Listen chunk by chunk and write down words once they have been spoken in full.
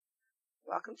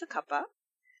Welcome to Cuppa,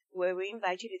 where we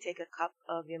invite you to take a cup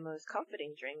of your most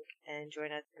comforting drink and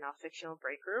join us in our fictional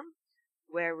break room,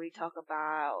 where we talk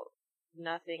about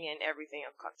nothing and everything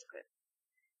of consequence.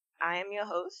 I am your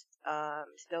host,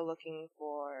 still looking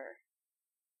for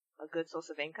a good source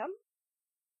of income.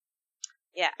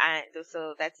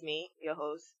 So that's me, your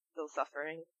host, still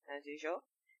suffering as usual.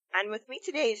 And with me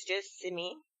today is just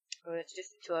Simi. It's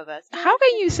just the two of us. How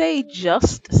can you say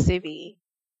just Civi?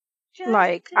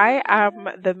 Like, I am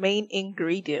Just the main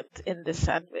ingredient in this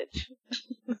sandwich.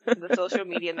 the social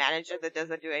media manager that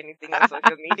doesn't do anything on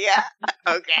social media.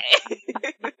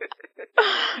 Okay.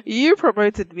 You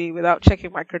promoted me without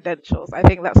checking my credentials. I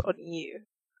think that's on you.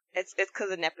 It's because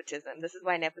of nepotism. This is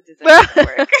why nepotism doesn't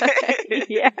work.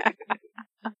 Yeah.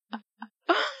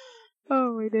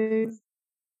 Oh my days.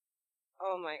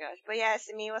 Oh my gosh. But yeah,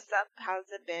 Simi, what's up? How's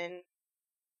it been?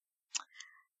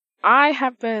 I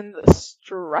have been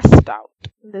stressed out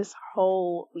this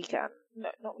whole weekend. No,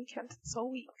 not weekend, this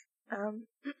whole week. Um,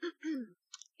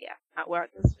 yeah, at work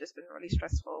it's just been really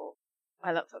stressful.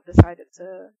 My laptop decided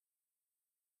to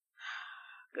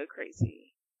go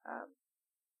crazy. And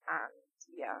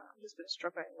yeah, I've just been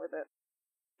struggling with it.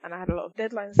 And I had a lot of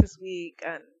deadlines this week,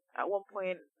 and at one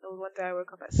point, there was one day I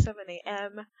woke up at 7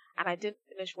 a.m. and I didn't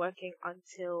finish working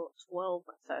until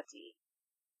 12:30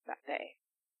 that day.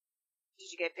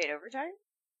 Did you get paid overtime?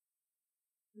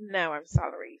 No, I'm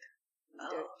salaried. We Oh,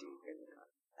 don't do overtime.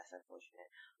 that's unfortunate.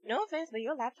 No offense, but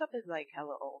your laptop is like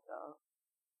hella old though.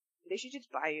 They should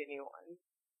just buy you a new one.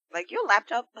 Like your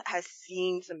laptop has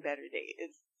seen some better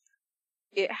days.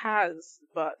 It has,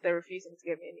 but they're refusing to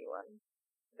give me a new one.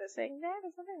 They're saying, no,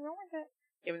 there's nothing wrong with it.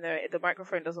 Even though the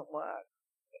microphone doesn't work.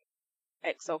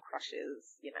 Excel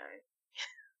crashes,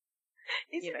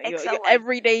 It's your Excel like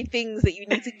everyday things that you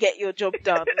need to get your job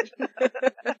done.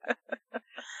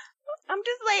 I'm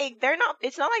just like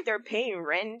it's not like they're paying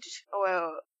rent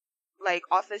or like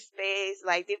office space.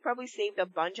 Like they've probably saved a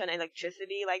bunch on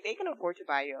electricity. Like they can afford to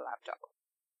buy you a laptop.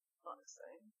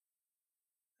 Honestly.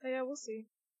 But yeah, we'll see.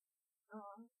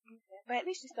 Oh, okay. But at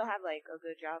least you still have like a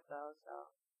good job though, so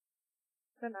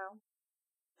For now.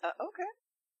 okay.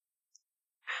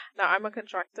 Now I'm a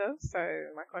contractor, so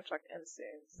my contract ends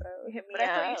soon. So hit me But I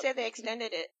thought you up. said they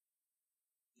extended it.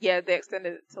 Yeah, they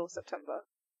extended it till September.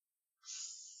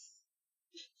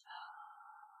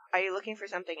 Are you looking for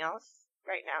something else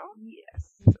right now?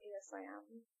 Yes. Yes, I am.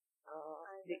 Oh,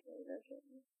 I'm definitely looking.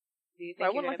 do you But I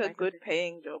think you're want gonna like a find good something?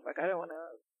 paying job. Like I don't want to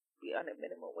be on a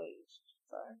minimum wage.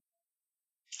 So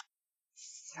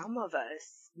Some of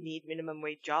us need minimum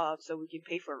wage jobs so we can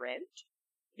pay for rent,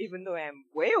 even though I'm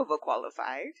way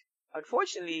overqualified.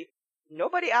 Unfortunately,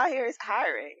 nobody out here is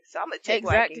hiring, so I'm gonna take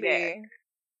what I can get. exactly.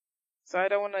 So I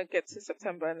don't want to get to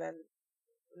September and then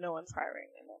no one's hiring,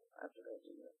 and then I have to go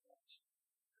do it.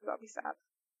 That'll be sad.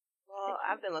 Well,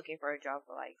 I've been looking for a job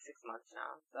for like 6 months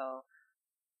now, so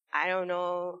I don't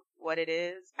know what it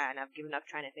is, and I've given up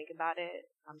trying to think about it.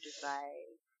 I'm just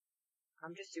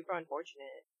super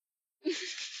unfortunate.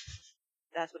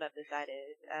 That's what I've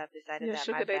decided. I've decided Your that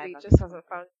my sugar bad daddy luck just is hasn't over.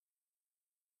 found.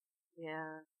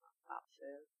 Yeah,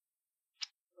 opposite.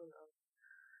 Who knows?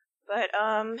 But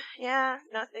yeah,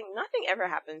 nothing ever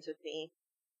happens with me.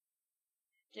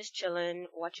 Just chilling,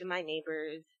 watching my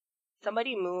neighbors.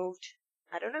 Somebody moved.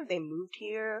 I don't know if they moved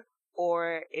here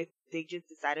or if they just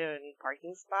decided on a new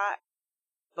parking spot.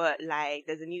 But like,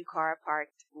 there's a new car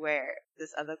parked where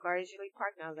this other car is usually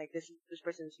parked, and I was like, this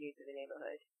person's new to the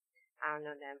neighborhood. I don't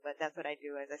know them, but that's what I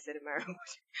do as I sit in my room.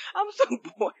 I'm so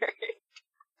bored.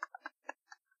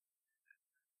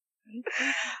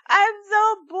 I'm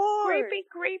so bored.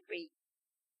 Creepy.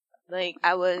 Like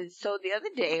the other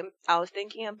day I was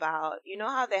thinking about, you know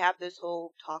how they have this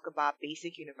whole talk about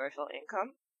basic universal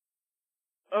income?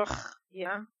 Ugh,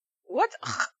 yeah. What?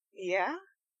 Yeah.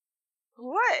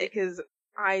 What? Because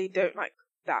I don't like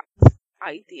that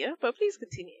idea. But please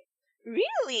continue.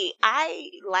 Really? I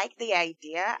like the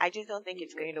idea. I just don't think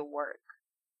it's going to work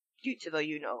due to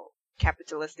the,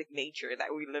 capitalistic nature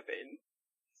that we live in.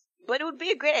 But it would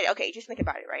be a great idea. Okay, just think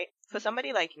about it, right? For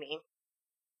somebody like me,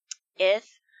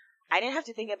 if I didn't have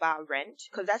to think about rent,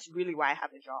 because that's really why I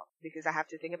have a job, because I have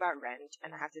to think about rent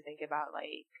and I have to think about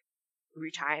like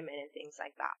retirement and things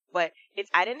like that. But if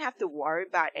I didn't have to worry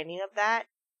about any of that,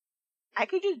 I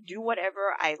could just do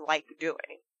whatever I like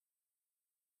doing.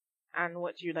 And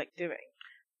what do you like doing?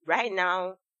 Right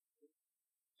now,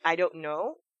 I don't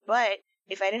know, but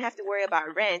if I didn't have to worry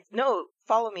about rent, no,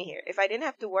 follow me here. If I didn't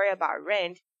have to worry about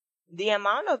rent, the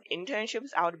amount of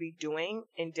internships I would be doing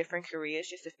in different careers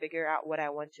just to figure out what I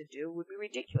want to do would be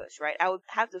ridiculous, right? I would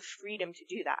have the freedom to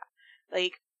do that.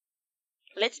 Like,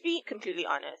 let's be completely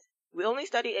honest. We only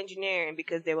studied engineering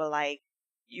because they were like,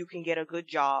 you can get a good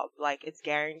job, like it's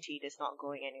guaranteed, it's not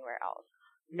going anywhere else.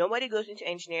 Nobody goes into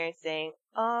engineering saying,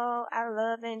 oh, I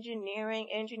love engineering,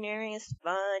 engineering is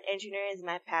fun, engineering is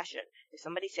my passion. If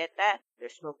somebody said that, they're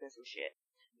smoking some shit.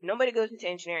 Nobody goes into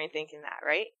engineering thinking that,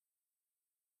 right?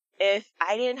 If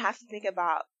I didn't have to think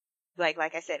about, like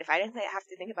I said, if I didn't have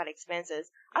to think about expenses,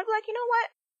 I'd be like, you know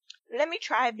what? Let me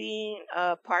try being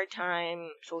a part-time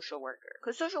social worker.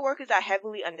 Because social workers are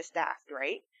heavily understaffed,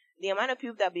 right? The amount of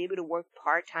people that be able to work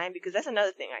part-time, because that's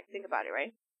another thing, I think about it,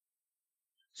 right?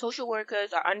 Social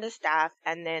workers are understaffed,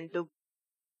 and then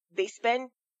they spend,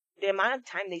 the amount of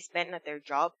time they spend at their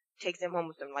job takes them home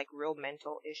with some like real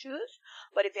mental issues.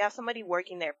 But if you have somebody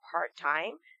working there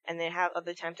part-time, and they have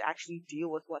other time to actually deal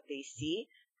with what they see,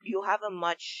 you'll have a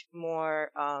much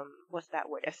more, what's that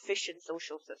word? Efficient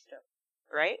social system,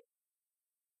 right?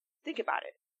 Think about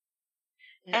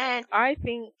it. And I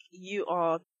think you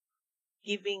are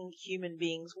giving human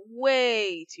beings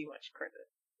way too much credit,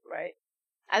 right?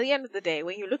 At the end of the day,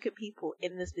 when you look at people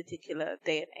in this particular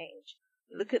day and age,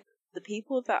 look at the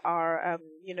people that are,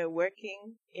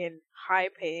 working in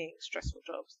high-paying, stressful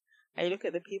jobs, and you look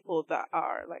at the people that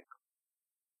are like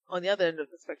on the other end of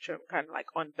the spectrum, kind of like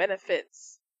on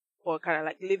benefits or kind of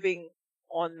like living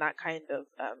on that kind of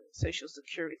social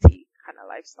security kind of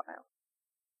lifestyle.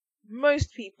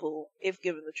 Most people, if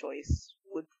given the choice,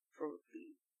 would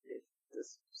probably live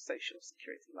this social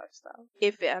security lifestyle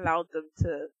if it allowed them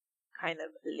to kind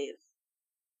of live,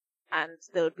 and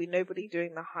there would be nobody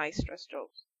doing the high stress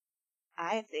jobs.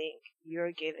 I think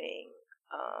you're giving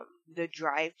the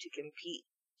drive to compete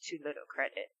too little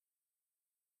credit.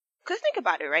 Because think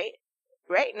about it, right?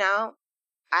 Right now,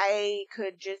 I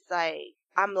could just like,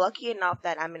 I'm lucky enough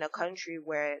that I'm in a country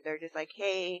where they're just like,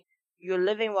 hey, you're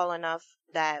living well enough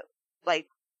that, like,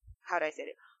 how do I say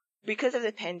it? Because of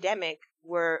the pandemic,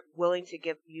 we're willing to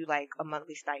give you like a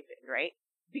monthly stipend, right?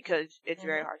 Because it's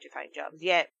very hard to find jobs.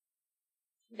 Yet,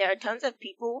 there are tons of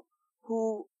people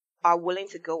who are willing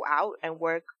to go out and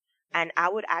work, and I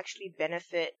would actually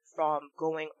benefit from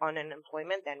going on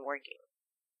unemployment than working.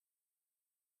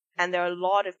 And there are a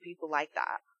lot of people like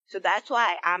that. So that's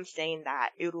why I'm saying that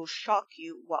it will shock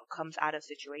you what comes out of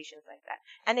situations like that.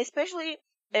 And especially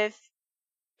if,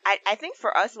 I think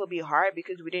for us it will be hard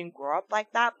because we didn't grow up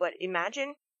like that, but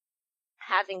imagine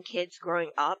having kids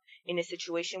growing up in a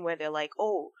situation where they're like,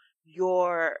 oh,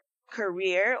 your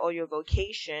career or your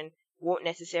vocation won't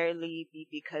necessarily be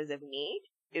because of need.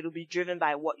 It'll be driven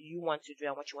by what you want to do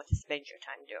and what you want to spend your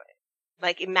time doing.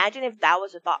 Like, imagine if that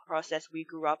was the thought process we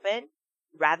grew up in,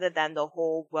 rather than the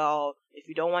whole, well, if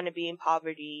you don't want to be in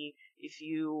poverty, if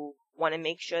you want to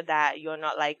make sure that you're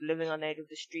not like living on the edge of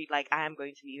the street like I am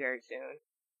going to be very soon,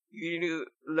 you need to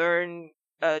learn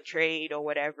a trade or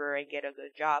whatever and get a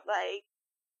good job. Like,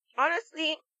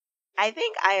 honestly, I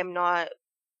think I am not,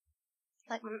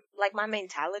 like my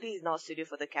mentality is not suited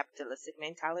for the capitalistic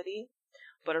mentality.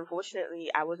 But unfortunately,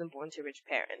 I wasn't born to rich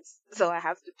parents, so I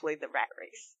have to play the rat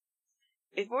race.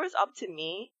 If it was up to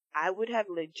me, I would have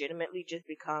legitimately just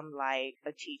become like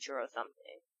a teacher or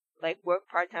something. Like work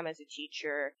part-time as a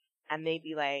teacher and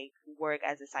maybe like work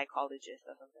as a psychologist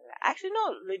or something like that. Actually,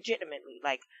 no, legitimately.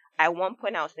 Like at one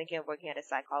point I was thinking of working as a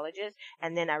psychologist,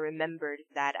 and then I remembered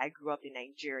that I grew up in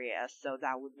Nigeria, so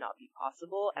that would not be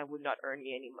possible and would not earn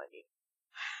me any money.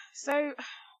 So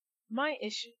my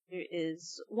issue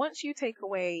is once you take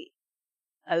away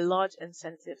a large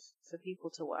incentive for people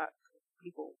to work,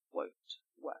 people won't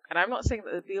work. And I'm not saying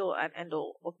that the be all and end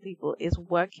all of people is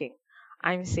working.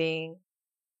 I'm saying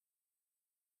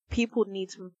people need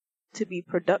to be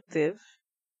productive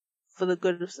for the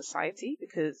good of society,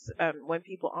 because when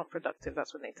people aren't productive,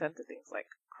 that's when they turn to things like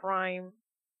crime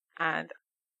and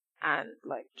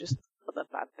like just other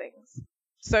bad things.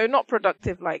 So not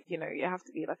productive like, you have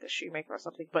to be like a shoemaker or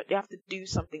something, but you have to do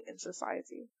something in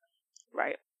society,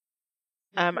 right?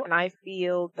 And I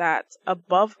feel that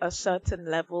above a certain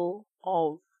level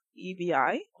of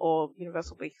UBI or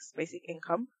universal basic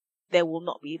income, there will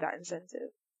not be that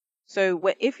incentive. So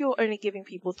if you're only giving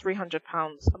people £300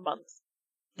 a month,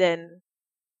 then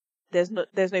there's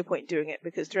no point in doing it,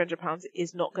 because £300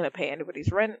 is not going to pay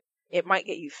anybody's rent. It might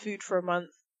get you food for a month,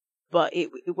 but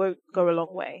it won't go a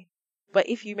long way. But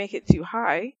if you make it too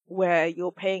high, where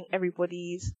you're paying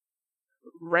everybody's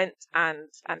rent and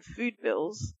food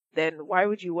bills, then why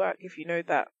would you work if you know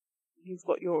that you've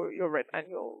got your rent and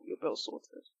your bills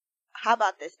sorted? How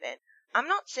about this then? I'm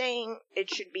not saying it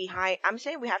should be high. I'm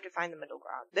saying we have to find the middle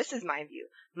ground. This is my view.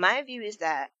 My view is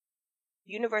that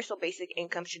universal basic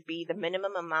income should be the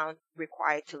minimum amount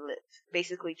required to live,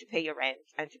 basically to pay your rent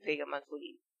and to pay your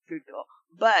monthly food bill.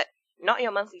 But Not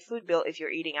your monthly food bill if you're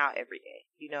eating out every day,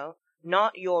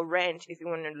 not your rent if you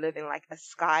want to live in like a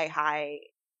sky high,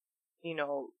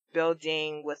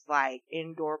 building with like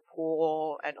indoor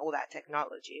pool and all that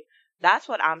technology. That's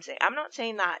what I'm saying. I'm not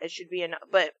saying that it should be enough,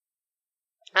 but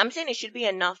I'm saying it should be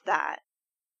enough that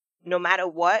no matter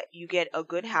what, you get a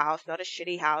good house, not a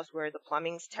shitty house where the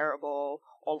plumbing's terrible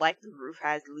or like the roof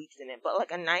has leaks in it, but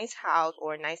like a nice house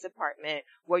or a nice apartment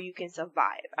where you can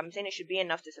survive. I'm saying it should be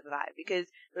enough to survive because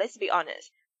let's be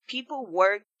honest, people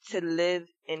work to live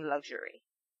in luxury,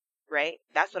 right?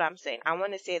 That's what I'm saying. I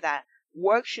want to say that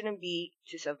work shouldn't be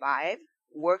to survive.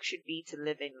 Work should be to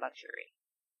live in luxury.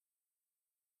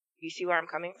 You see where I'm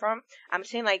coming from? I'm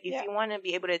saying like if Yeah. you want to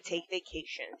be able to take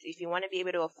vacations, if you want to be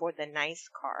able to afford the nice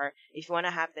car, if you want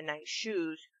to have the nice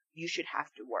shoes, you should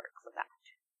have to work for that.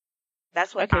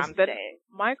 That's what Okay, so I'm then saying.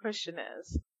 my question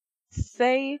is,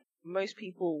 say most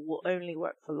people will only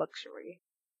work for luxury.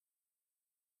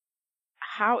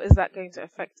 How is that going to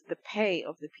affect the pay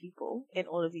of the people in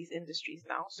all of these industries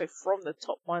now? So from the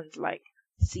top ones like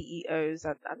CEOs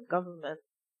and government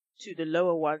to the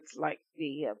lower ones like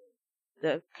the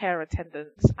care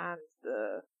attendants and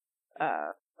the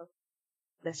uh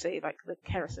let's say like the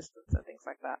care assistants and things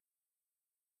like that.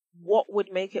 What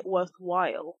would make it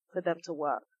worthwhile for them to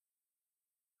work?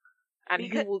 And who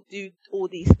Because will do all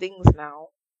these things now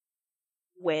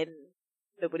when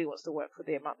nobody wants to work for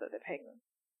the amount that they're paying them?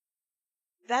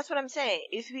 that's what I'm saying.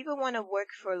 If people want to work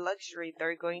for luxury,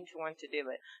 they're going to want to do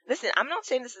it. Listen, I'm not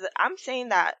saying I'm saying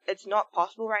that it's not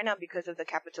possible right now because of the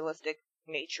capitalistic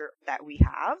nature that we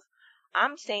have.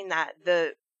 I'm saying that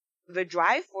the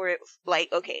drive for it, like,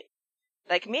 okay,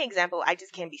 like me example, I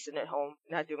just can't be sitting at home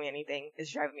not doing anything.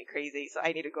 It's driving me crazy, so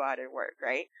I need to go out and work,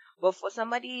 right? But for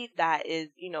somebody that is,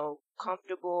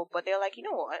 comfortable, but they're like, you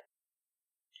know what?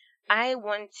 I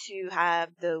want to have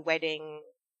the wedding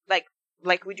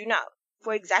like we do now.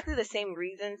 For exactly the same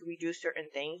reasons we do certain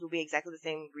things will be exactly the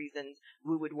same reasons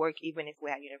we would work even if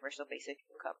we had universal basic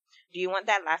income. Do you want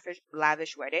that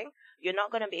lavish wedding? You're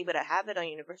not going to be able to have it on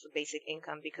universal basic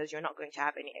income because you're not going to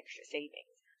have any extra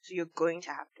savings. So you're going to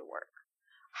have to work.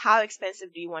 How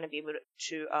expensive do you want to be able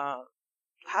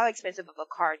how expensive of a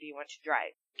car do you want to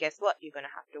drive? Guess what? You're going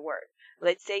to have to work.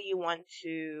 Let's say you want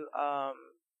to,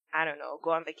 I don't know,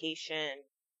 go on vacation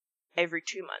every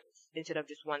 2 months instead of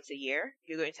just once a year.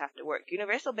 You're going to have to work.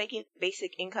 Universal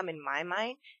basic income in my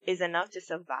mind is enough to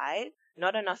survive,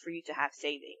 not enough for you to have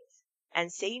savings.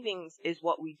 And savings is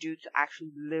what we do to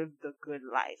actually live the good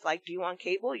life. Like, do you want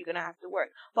cable? You're going to have to work.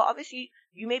 But obviously,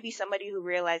 you may be somebody who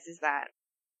realizes that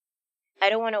I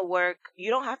don't want to work.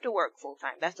 You don't have to work full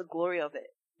time. That's the glory of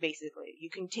it, basically. You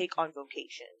can take on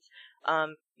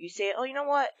vocations. You say, oh, you know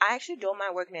what? I actually don't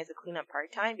mind working as a cleanup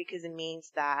part time because it means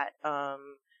that,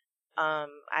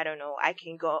 I don't know, I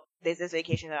can go, there's this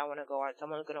vacation that I want to go on, so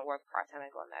I'm only going to work part time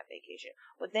and go on that vacation.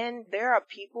 But then there are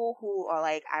people who are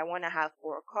like, I want to have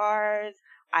 4 cars.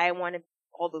 I want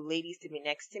all the ladies to be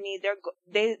next to me.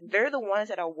 They're the ones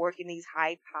that are working these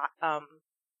high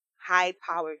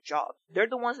powered jobs. They're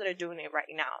the ones that are doing it right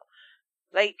now.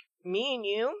 Like me and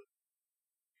you,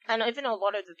 and even a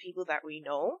lot of the people that we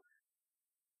know,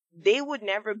 they would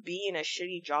never be in a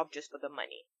shitty job just for the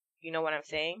money. You know what I'm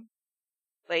saying?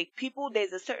 Like people,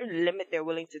 there's a certain limit they're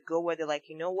willing to go where they're like,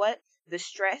 you know what? The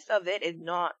stress of it is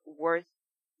not worth,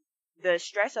 the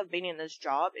stress of being in this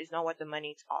job is not what the money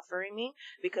is offering me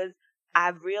because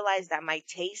I've realized that my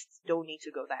tastes don't need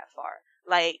to go that far.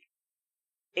 Like,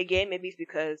 again, maybe it's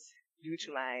because due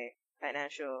to my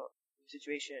financial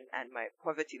situation and my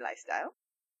poverty lifestyle.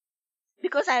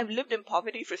 Because I've lived in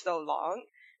poverty for so long,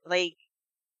 like,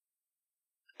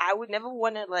 I would never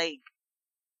want to, like,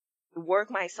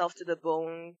 work myself to the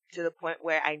bone to the point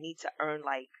where I need to earn,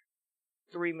 like,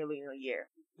 3 million a year.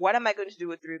 What am I going to do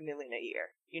with 3 million a year?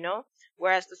 You know?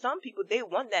 Whereas to some people, they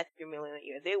want that 3 million a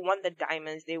year. They want the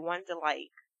diamonds. They want the,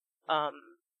 like, um,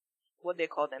 what they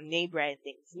call them, name brand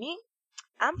things. Me,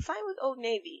 I'm fine with Old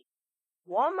Navy.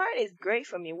 Walmart is great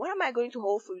for me. What am I going to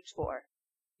Whole Foods for?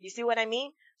 You see what I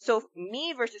mean? So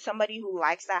me versus somebody who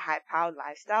likes that high-powered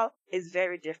lifestyle is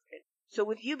very different. So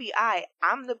with UBI,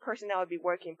 I'm the person that would be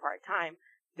working part-time.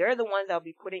 They're the ones that will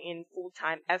be putting in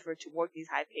full-time effort to work these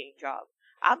high-paying jobs.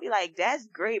 I'll be like, that's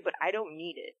great, but I don't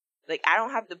need it. Like, I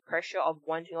don't have the pressure of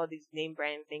wanting all these name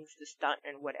brand things to stunt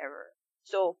and whatever.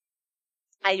 So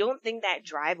I don't think that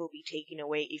drive will be taken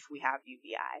away if we have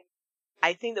UBI.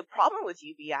 I think the problem with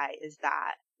UBI is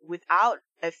that without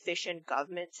efficient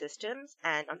government systems,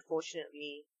 and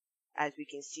unfortunately, as we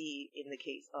can see in the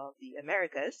case of the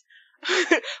Americas,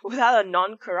 without a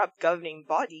non-corrupt governing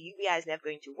body, UBI is never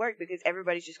going to work because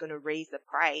everybody's just going to raise the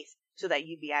price so that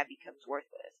UBI becomes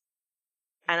worthless.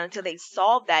 And until they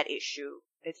solve that issue,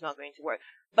 it's not going to work.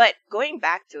 But going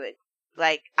back to it,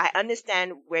 like, I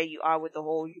understand where you are with the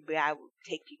whole UBI will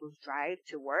take people's drive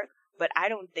to work, but I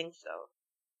don't think so.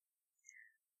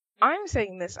 I'm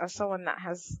saying this as someone that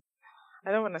has,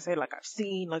 I don't want to say like I've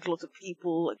seen like lots of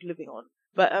people like living on,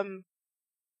 but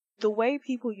the way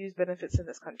people use benefits in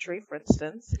this country, for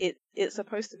instance, it's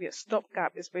supposed to be a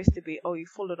stopgap. It's supposed to be, oh, you've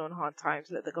fallen on hard times,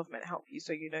 let the government help you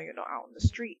so you know you're not out on the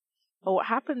street. But what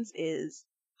happens is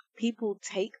people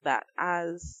take that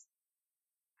as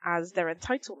their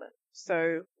entitlement.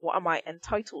 So what am I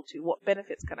entitled to? What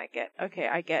benefits can I get? Okay,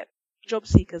 I get job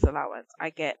seekers allowance. I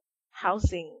get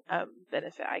housing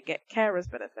benefit. I get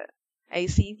carers benefit. I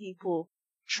see people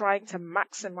trying to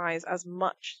maximize as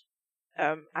much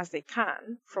as they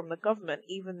can from the government,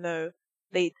 even though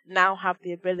they now have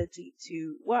the ability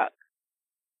to work.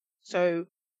 So,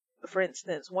 for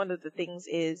instance, one of the things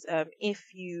is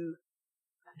if you,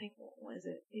 I think, what is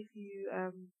it?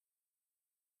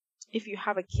 If you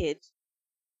have a kid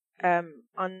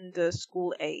under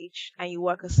school age and you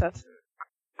work a certain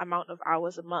amount of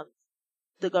hours a month,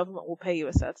 the government will pay you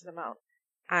a certain amount.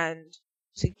 And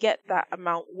to get that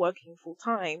amount working full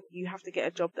time, you have to get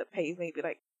a job that pays maybe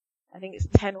like, I think it's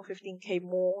 10 or 15K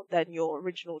more than your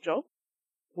original job,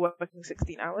 working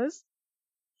 16 hours.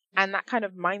 And that kind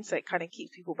of mindset kind of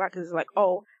keeps people back, because it's like,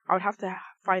 oh, I would have to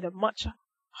find a much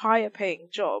higher paying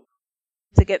job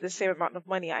to get the same amount of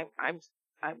money I'm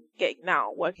getting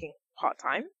now working part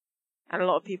time. And a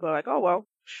lot of people are like, oh, well,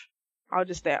 I'll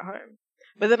just stay at home.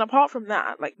 But then apart from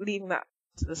that, like leaving that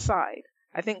to the side,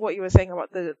 I think what you were saying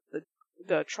about the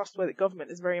trustworthy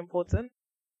government is very important,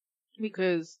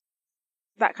 because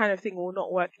that kind of thing will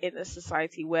not work in a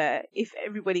society where if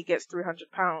everybody gets £300,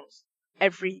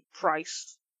 every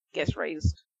price gets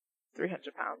raised £300.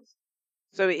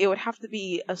 So it would have to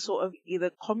be a sort of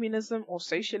either communism or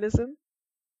socialism.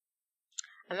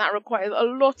 And that requires a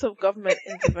lot of government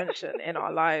intervention in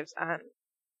our lives. And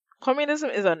communism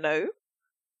is a no.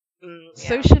 Yeah.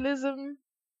 Socialism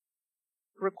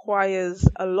requires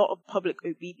a lot of public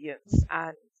obedience.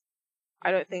 And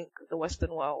I don't think the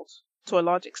Western world, to a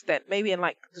large extent, maybe in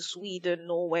like the Sweden,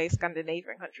 Norway,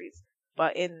 Scandinavian countries,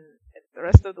 but in the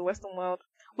rest of the Western world,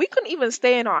 we couldn't even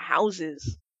stay in our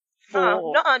houses for...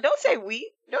 No, don't say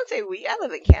we. Don't say we. I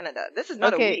live in Canada. This is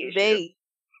not a we issue.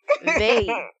 They,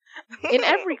 in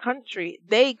every country,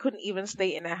 they couldn't even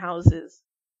stay in their houses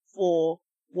for,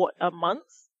 what, a month?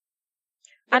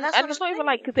 And it's not even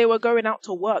like they were going out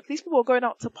to work. These people were going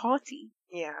out to party.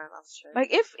 Yeah, that's true. Like,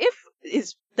 if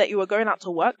is that you were going out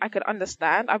to work, I could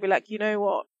understand. I'd be like, you know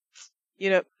what? You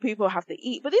know, people have to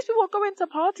eat. But these people were going to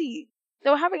party. They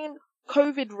were having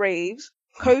COVID raves,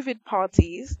 COVID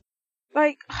parties.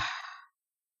 Like,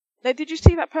 now, did you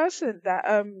see that person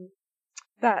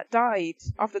that died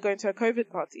after going to a COVID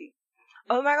party?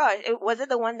 Oh my gosh. Was it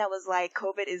the one that was like,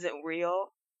 COVID isn't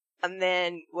real? And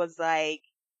then was like,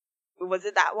 was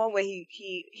it that one where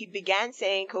he began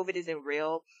saying COVID isn't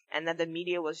real, and then the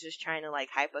media was just trying to like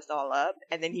hype us all up,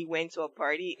 and then he went to a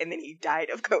party and then he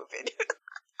died of COVID?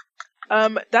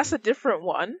 That's a different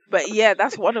one, but yeah,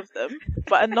 that's one of them.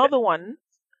 But another one,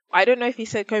 I don't know if he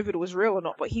said COVID was real or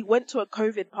not, but he went to a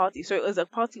COVID party. So it was a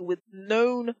party with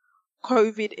known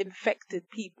COVID infected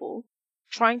people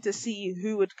trying to see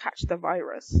who would catch the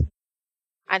virus.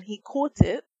 And he caught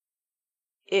it.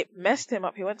 It messed him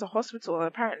up. He went to hospital, and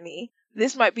apparently,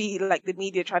 this might be like the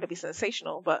media trying to be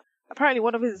sensational, but apparently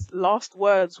one of his last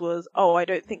words was, oh, I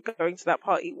don't think going to that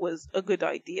party was a good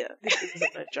idea. This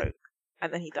isn't a joke.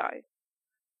 And then he died.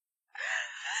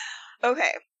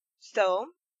 Okay, so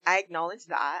I acknowledge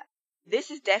that. This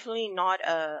is definitely not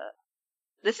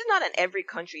this is not an every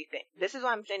country thing. This is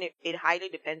why I'm saying it highly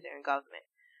depends on your government.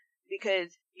 Because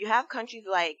you have countries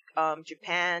like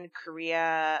Japan,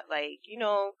 Korea, like, you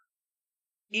know,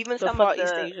 even The some Far of the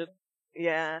East Asian.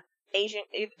 Yeah,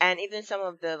 and even some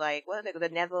of the like, what are they,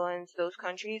 the Netherlands, those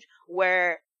countries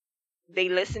where they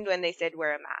listened when they said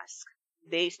wear a mask.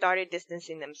 They started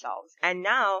distancing themselves, and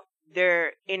now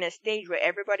they're in a stage where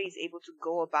everybody's able to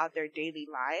go about their daily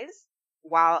lives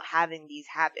while having these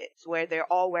habits where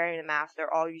they're all wearing a mask,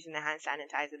 they're all using the hand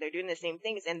sanitizer, they're doing the same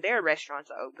things, and their restaurants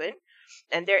are open,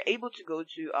 and they're able to go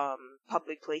to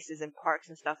public places and parks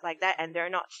and stuff like that, and they're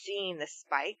not seeing the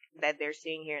spike that they're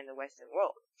seeing here in the Western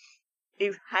world.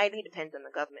 It highly depends on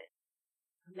the government.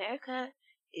 America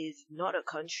is not a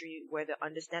country where they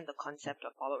understand the concept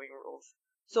of following rules.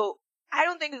 So I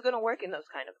don't think it's going to work in those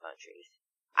kind of countries.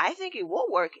 I think it will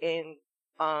work in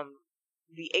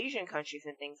the Asian countries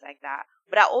and things like that.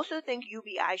 But I also think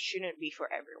UBI shouldn't be for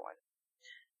everyone.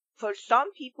 For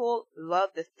some people,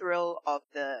 love the thrill of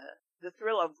the the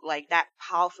thrill of like that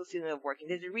powerful feeling of working.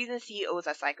 There's a reason CEOs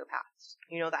are psychopaths,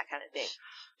 that kind of thing.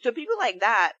 So people like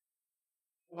that,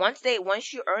 once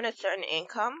you earn a certain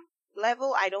income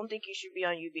level, I don't think you should be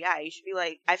on UBI. You should be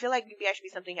like, I feel like UBI should be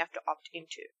something you have to opt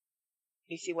into.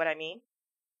 You see what I mean?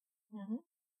 Mm-hmm.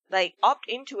 Like, opt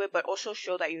into it, but also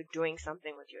show that you're doing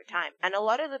something with your time. And a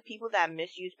lot of the people that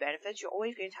misuse benefits, you're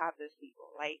always going to have those people.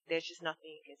 Like, there's just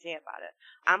nothing you can say about it.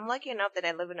 I'm lucky enough that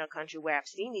I live in a country where I've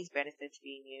seen these benefits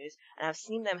being used, and I've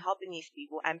seen them helping these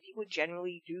people, and people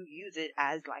generally do use it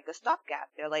as, like, a stopgap.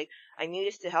 They're like, I need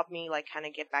this to help me, like, kind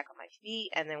of get back on my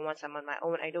feet, and then once I'm on my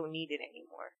own, I don't need it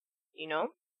anymore. You know?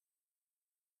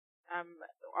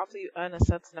 After you earn a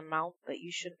certain amount, that you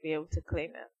shouldn't be able to claim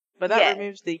it. But that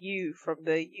removes the U from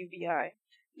the UBI.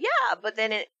 Yeah, but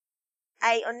then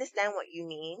I understand what you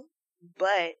mean,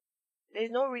 but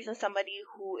there's no reason somebody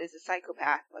who is a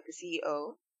psychopath, like a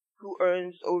CEO, who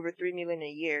earns over $3 million a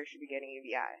year should be getting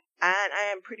UBI. And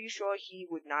I am pretty sure he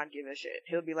would not give a shit.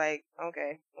 He'll be like,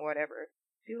 okay, whatever.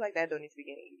 People like that don't need to be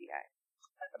getting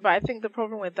UBI. But I think the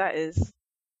problem with that is,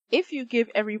 if you give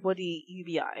everybody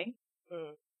UBI,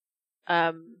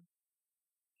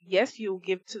 yes, you'll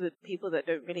give to the people that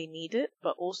don't really need it,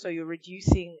 but also you're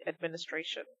reducing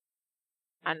administration,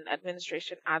 and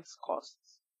administration adds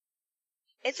costs.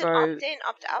 It's an opt-in,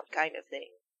 opt-out kind of thing,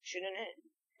 shouldn't it?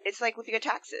 It's like with your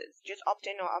taxes. Just opt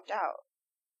in or opt out.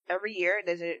 Every year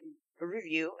there's a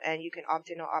review, and you can opt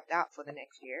in or opt out for the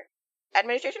next year.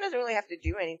 Administration doesn't really have to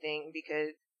do anything,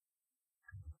 because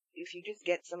if you just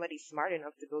get somebody smart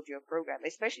enough to build your program,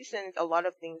 especially since a lot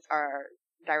of things are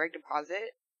direct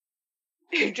deposit,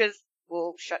 you just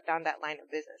will shut down that line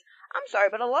of business. I'm sorry,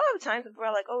 but a lot of times people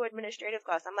are like, oh, administrative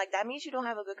costs. I'm like, that means you don't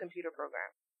have a good computer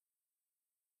program.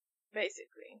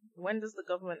 Basically. When does the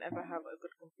government ever have a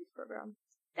good computer program?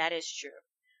 That is true.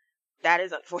 That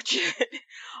is unfortunate.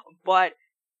 But,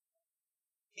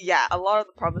 yeah, a lot of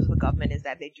the problems with the government is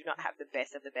that they do not have the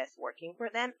best of the best working for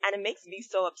them. And it makes me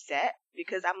so upset,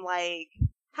 because I'm like,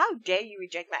 how dare you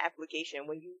reject my application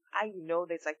when I know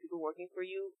there's like people working for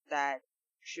you that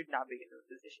should not be in those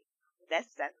positions.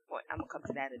 That's the point. I'm gonna come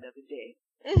to that another day.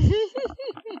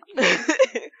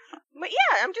 But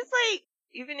yeah, I'm just like,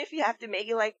 even if you have to make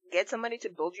it like, get somebody to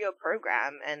build you a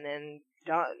program and then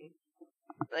done.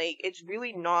 Like, it's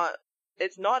really not,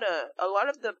 it's not a lot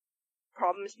of the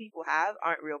problems people have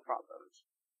aren't real problems.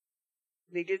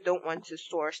 They just don't want to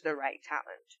source the right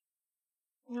talent.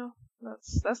 No,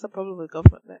 that's the problem with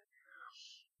government there.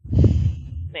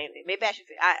 Maybe I should.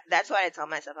 That's what I tell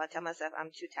myself. I tell myself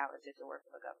I'm too talented to work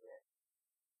for the government.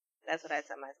 That's what I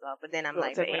tell myself. But then I'm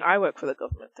like, I work for the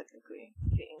government technically,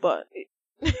 but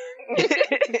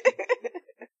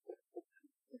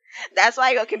that's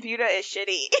why your computer is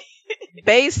shitty.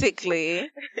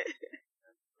 Basically,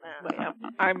 but yeah,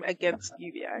 I'm against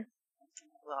UBI.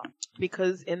 Well,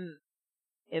 because in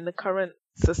the current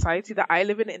society that I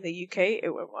live in the UK,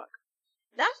 it won't work.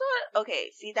 That's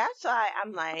why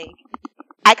I'm like,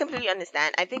 I completely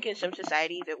understand. I think in some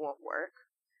societies it won't work.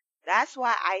 That's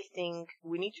why I think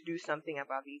we need to do something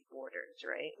about these borders,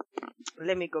 right?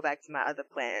 Let me go back to my other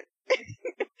plan.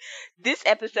 This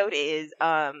episode is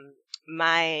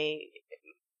my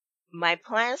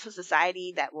plans for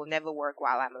society that will never work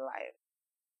while I'm alive.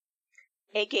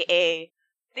 AKA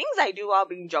things I do while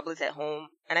being jobless at home,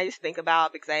 and I just think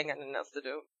about because I ain't got nothing else to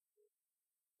do.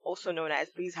 Also known as,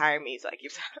 please hire me so I can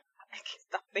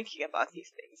stop thinking about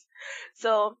these things.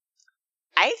 So,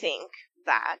 I think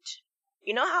that,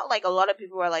 you know how like a lot of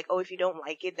people are like, oh, if you don't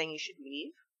like it, then you should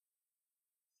leave?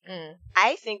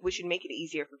 I think we should make it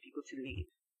easier for people to leave.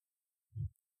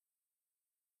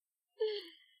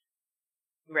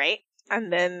 Right?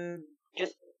 And then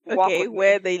just walk with me.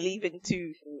 Where are they leaving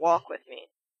to? Walk with me.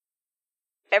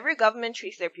 Every government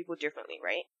treats their people differently,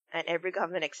 right? And every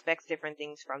government expects different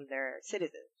things from their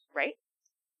citizens, right?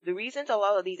 The reasons a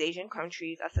lot of these Asian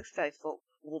countries are successful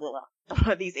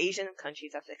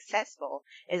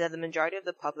is that the majority of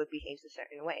the public behaves a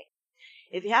certain way.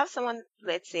 If you have someone,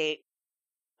 let's say,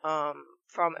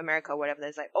 from America or whatever,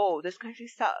 that's like, oh, this country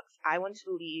sucks, I want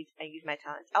to leave and use my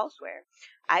talents elsewhere,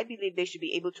 I believe they should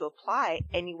be able to apply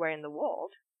anywhere in the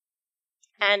world.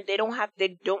 And they don't have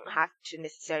to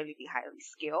necessarily be highly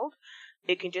skilled.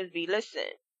 It can just be,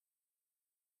 listen,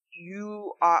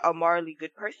 you are a morally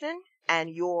good person, and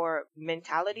your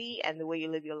mentality and the way you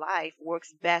live your life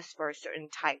works best for a certain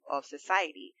type of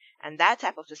society. And that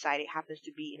type of society happens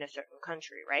to be in a certain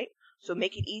country, right? So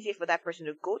make it easier for that person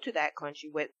to go to that country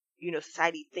where,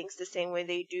 society thinks the same way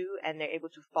they do, and they're able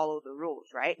to follow the rules,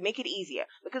 right? Make it easier.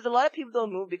 Because a lot of people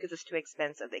don't move because it's too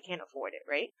expensive. They can't afford it,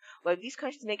 right? But if these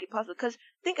countries make it possible, because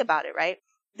think about it, right?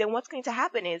 then what's going to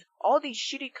happen is all these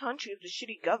shitty countries with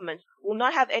shitty governments will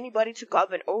not have anybody to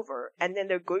govern over, and then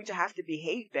they're going to have to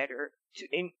behave better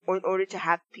in order to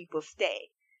have people stay.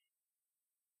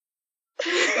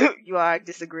 You are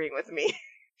disagreeing with me.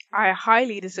 I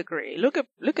highly disagree. Look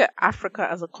at Africa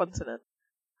as a continent,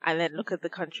 and then look at the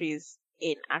countries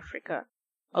in Africa.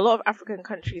 A lot of African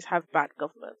countries have bad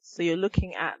governments. So you're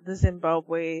looking at the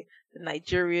Zimbabwe, the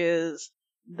Nigerias,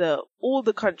 all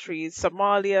the countries,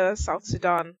 Somalia, South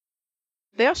Sudan.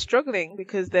 They are struggling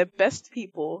because their best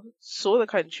people saw the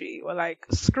country, were like,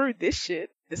 screw this shit,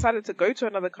 decided to go to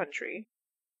another country,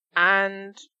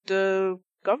 and the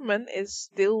government is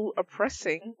still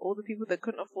oppressing all the people that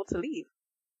couldn't afford to leave.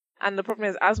 And the problem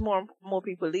is, as more and more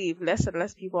people leave, less and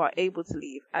less people are able to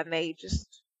leave, and they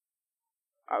just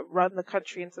run the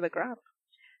country into the ground.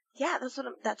 Yeah, that's what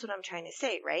I'm trying to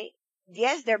say, right?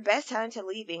 Yes, their best talent are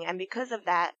leaving, and because of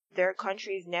that, their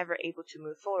country is never able to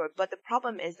move forward. But the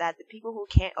problem is that the people who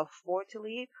can't afford to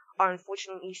leave are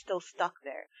unfortunately still stuck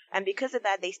there. And because of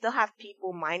that, they still have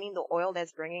people mining the oil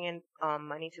that's bringing in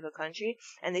money to the country,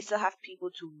 and they still have people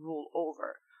to rule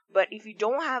over. But if you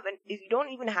don't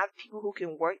even have people who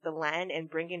can work the land and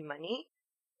bring in money,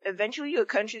 eventually your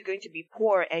country is going to be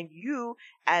poor, and you,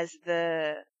 as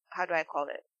how do I call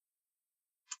it?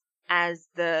 As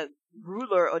the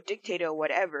ruler or dictator or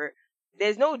whatever,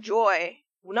 there's no joy.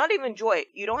 Well, not even joy.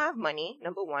 You don't have money,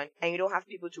 number one, and you don't have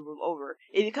people to rule over.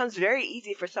 It becomes very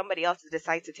easy for somebody else to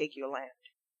decide to take your land.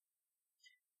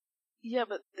 Yeah,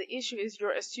 but the issue is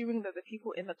you're assuming that the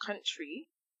people in the country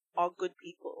are good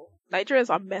people. Nigerians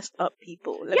are messed up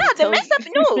people. They're messed up.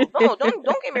 No,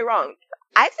 don't get me wrong.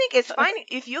 I think it's fine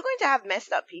if you're going to have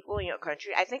messed up people in your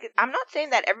country. I'm not saying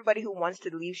that everybody who wants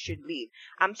to leave should leave.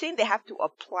 I'm saying they have to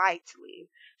apply to leave.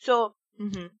 So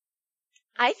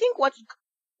I think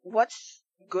what's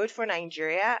good for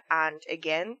Nigeria, and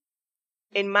again,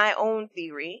 in my own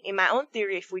theory,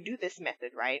 if we do this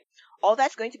method, right, all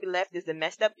that's going to be left is the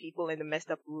messed up people and the messed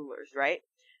up rulers, right?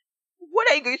 What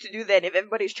are you going to do then if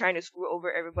everybody's trying to screw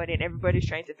over everybody and everybody's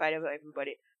trying to fight over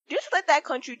everybody? Just let that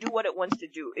country do what it wants to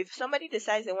do. If somebody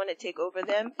decides they want to take over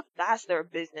them, that's their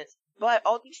business. But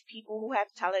all these people who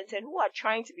have talent and who are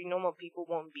trying to be normal people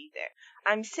won't be there.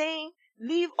 I'm saying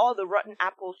leave all the rotten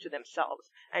apples to themselves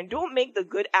and don't make the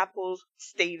good apples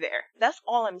stay there. That's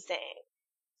all I'm saying.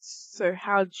 So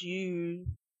how do you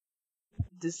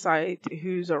decide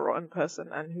who's a rotten person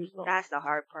and who's not? That's the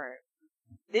hard part.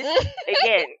 This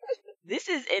again, this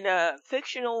is in a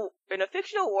fictional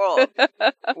world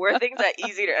where things are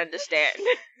easy to understand.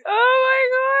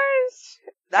 Oh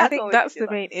my gosh! I think that's the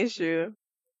main issue.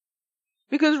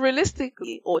 Because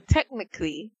realistically or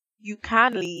technically, you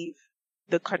can leave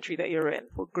the country that you're in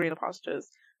for greener pastures.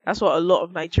 That's what a lot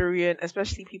of Nigerian,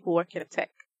 especially people working in tech,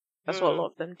 that's what a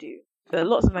lot of them do. There are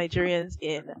lots of Nigerians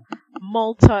in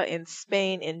Malta, in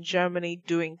Spain, in Germany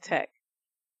doing tech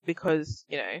because,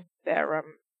 you know,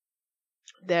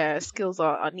 their skills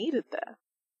are needed there.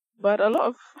 But a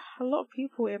lot of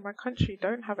people in my country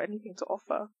don't have anything to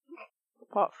offer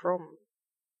apart from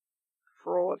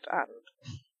fraud and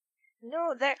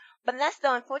no, but that's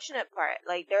the unfortunate part.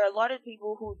 Like, there are a lot of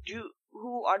people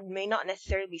may not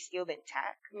necessarily be skilled in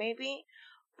tech, maybe,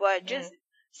 but just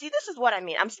see, this is what I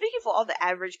mean. I'm speaking for all the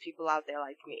average people out there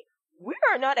like me. We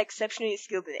are not exceptionally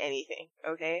skilled in anything,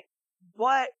 okay?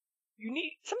 But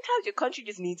sometimes your country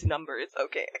just needs numbers,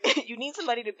 okay? You need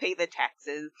somebody to pay the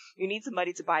taxes. You need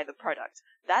somebody to buy the product.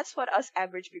 That's what us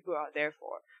average people are there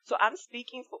for. So I'm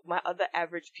speaking for my other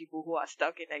average people who are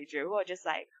stuck in Nigeria, who are just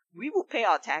like, we will pay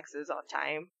our taxes on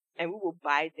time, and we will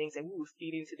buy things, and we will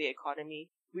feed into the economy.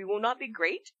 We will not be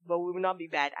great, but we will not be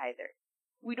bad either.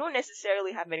 We don't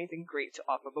necessarily have anything great to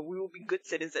offer, but we will be good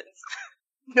citizens.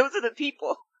 Those are the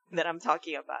people that I'm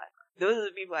talking about. Those are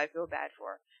the people I feel bad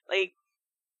for. Like,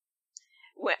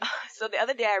 so the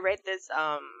other day I read this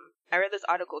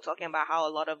article talking about how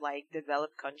a lot of like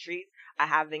developed countries are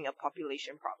having a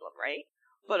population problem, right?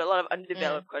 But a lot of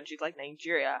underdeveloped countries like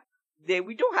Nigeria,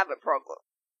 we don't have a problem.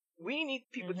 We need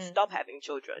people to stop having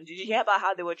children. Did you hear about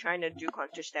how they were trying to do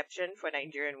contraception for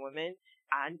Nigerian women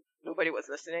and nobody was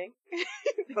listening?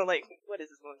 They were like, what is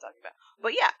this woman talking about?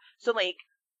 But yeah, so like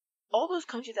all those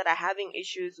countries that are having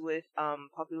issues with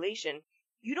population,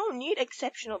 you don't need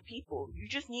exceptional people. You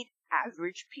just need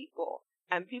average people.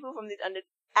 And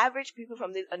average people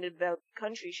from these underdeveloped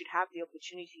countries should have the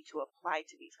opportunity to apply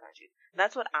to these countries.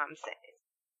 That's what I'm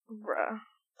saying. Bruh.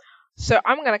 So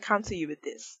I'm going to counter you with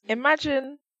this.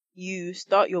 Imagine you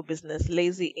start your business,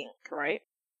 Lazy Inc., right?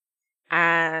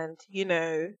 And, you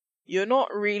know, you're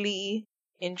not really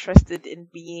interested in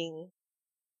being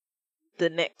the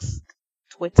next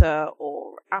Twitter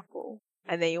or Apple.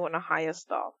 and then you want to hire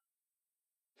staff.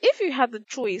 If you had the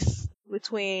choice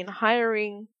between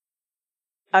hiring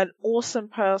an awesome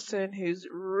person who's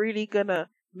really gonna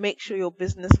make sure your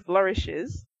business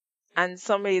flourishes and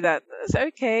somebody that's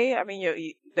okay, I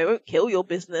mean, they won't kill your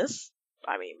business,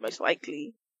 I mean, most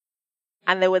likely,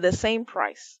 and they were the same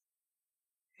price,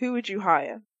 who would you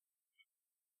hire?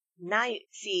 Now,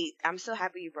 see, I'm so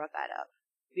happy you brought that up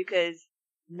because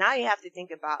now you have to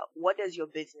think about what does your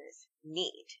business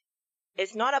need.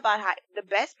 It's not about the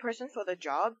best person for the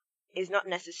job is not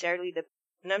necessarily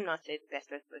no, I'm not saying the best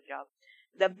person for the job.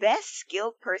 The best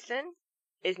skilled person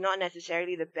is not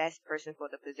necessarily the best person for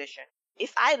the position.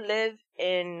 If I live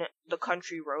in the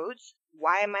country roads,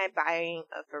 why am I buying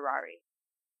a Ferrari?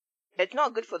 It's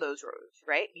not good for those roads,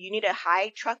 right? You need a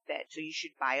high truck bed, so you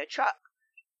should buy a truck.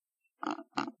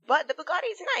 But the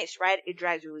Bugatti is nice, right? It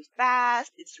drives really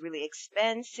fast. It's really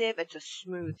expensive. It's a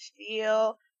smooth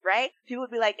feel, right? People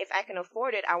would be like, if I can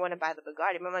afford it, I want to buy the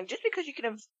Bugatti. But I'm like, just because you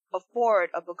can afford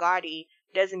a Bugatti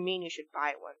doesn't mean you should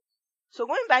buy one. So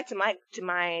going back to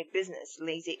my business,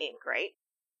 Lazy Ink, right?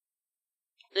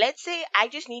 Let's say I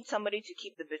just need somebody to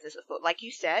keep the business afloat. Like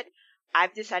you said,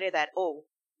 I've decided that,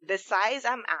 the size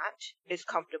I'm at is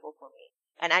comfortable for me.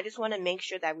 And I just want to make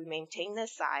sure that we maintain the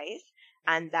size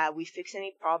and that we fix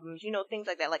any problems, things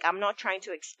like that. Like, I'm not trying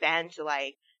to expand to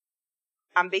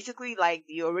I'm basically like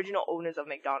the original owners of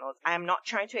McDonald's. I am not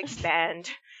trying to expand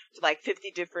to like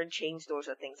 50 different chain stores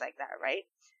or things like that, right?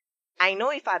 I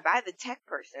know if I buy the tech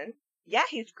person, yeah,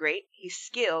 he's great, he's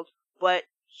skilled, but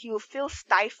he'll feel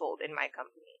stifled in my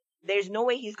company. There's no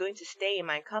way he's going to stay in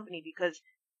my company because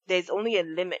there's only a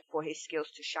limit for his skills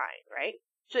to shine, right?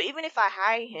 So even if I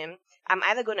hire him, I'm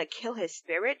either going to kill his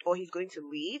spirit or he's going to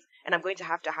leave and I'm going to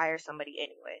have to hire somebody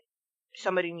anyway.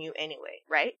 Somebody new anyway,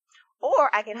 right?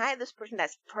 Or I can hire this person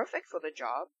that's perfect for the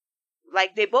job.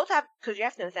 Like they both have, because you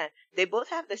have to understand, they both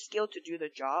have the skill to do the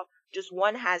job. Just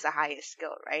one has a higher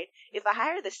skill, right? If I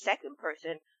hire the second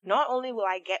person, not only will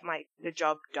I get the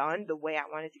job done the way I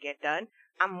want it to get done,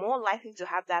 I'm more likely to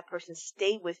have that person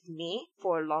stay with me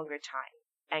for a longer time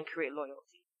and create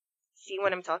loyalty. See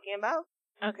what I'm talking about?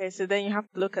 Okay, so then you have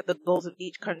to look at the goals of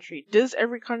each country. Does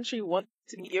every country want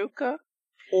to be mediocre?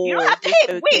 You don't Or have to, just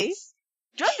hey, okay? wait!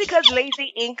 Just because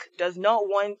Lazy Ink does not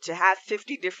want to have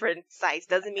 50 different sites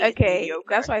doesn't mean it's Okay, mediocre.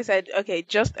 that's why I said okay,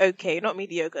 just okay, not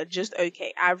mediocre, just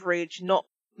okay, average, not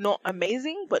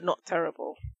amazing, but not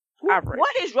terrible. Average.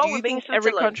 What is Do wrong you with being think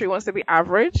every Switzerland? country wants to be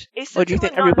average, Is or do you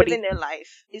think Switzerland not everybody? living their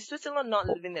life? Is Switzerland not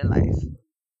living their life?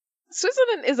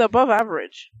 Switzerland is above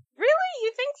average. Really?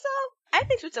 You think so? I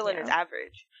think Switzerland is Yeah.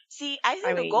 average. See, I think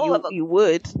I the mean, goal of you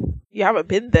would. You haven't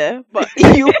been there, but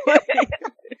you would.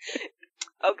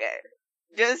 Okay.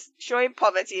 Just showing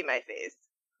poverty in my face.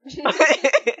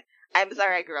 I'm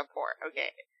sorry I grew up poor, okay?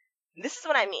 This is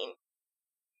what I mean.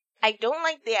 I don't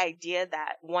like the idea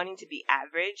that wanting to be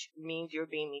average means you're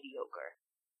being mediocre.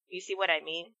 You see what I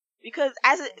mean? Because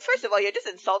first of all, you're just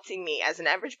insulting me as an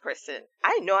average person.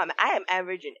 I know I am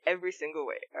average in every single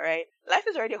way, alright? Life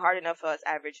is already hard enough for us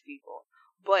average people.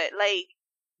 But like,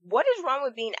 what is wrong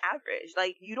with being average?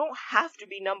 Like, you don't have to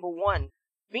be number one.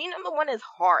 Being number one is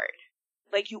hard.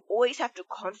 Like, you always have to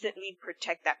constantly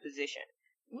protect that position.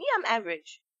 Me, I'm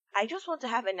average. I just want to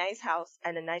have a nice house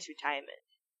and a nice retirement.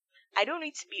 I don't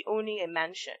need to be owning a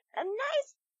mansion. A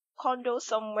nice condo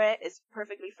somewhere is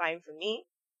perfectly fine for me.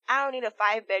 I don't need a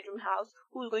 5-bedroom house.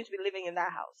 Who's going to be living in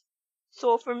that house?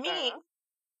 So for me,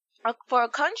 for a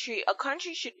country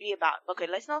should be about, okay,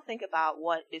 let's not think about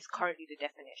what is currently the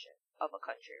definition of a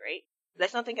country, right?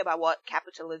 Let's not think about what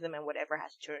capitalism and whatever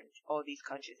has turned all these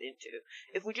countries into.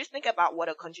 If we just think about what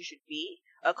a country should be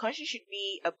a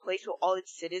place where all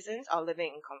its citizens are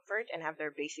living in comfort and have their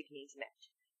basic needs met.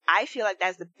 I feel like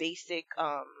that's the basic,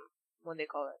 what do they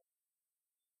call it?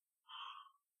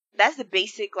 That's the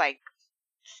basic, like,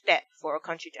 step for a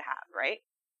country to have, right?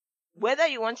 Whether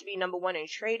you want to be number one in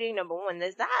trading, number one,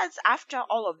 that's after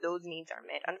all of those needs are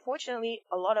met. Unfortunately,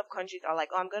 a lot of countries are like,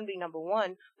 oh, I'm going to be number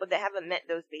one, but they haven't met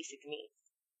those basic needs.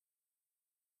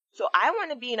 So I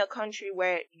want to be in a country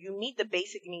where you meet the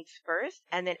basic needs first,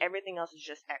 and then everything else is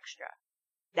just extra.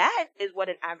 That is what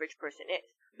an average person is.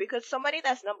 Because somebody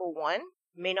that's number one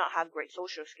may not have great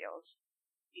social skills.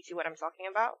 You see what I'm talking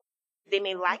about? They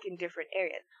may lack in different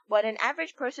areas. But an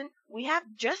average person, we have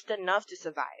just enough to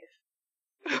survive.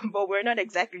 But we're not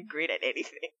exactly great at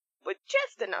anything. But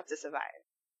just enough to survive.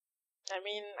 I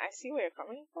mean, I see where you're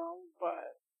coming from,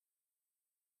 but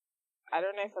I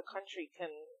don't know if a country can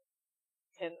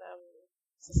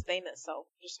sustain itself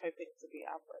just hoping to be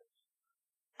average.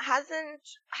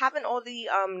 Haven't all the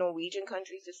Norwegian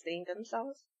countries sustained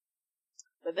themselves?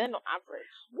 but they're not average.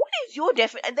 What is your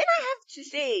definition? And then I have to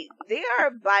say, they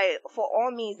are by, for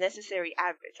all means necessary,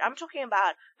 average. I'm talking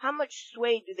about how much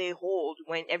sway do they hold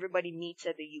when everybody meets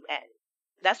at the UN.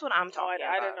 That's what I'm talking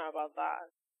I about. don't know about that.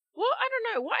 Well, I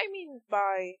don't know. What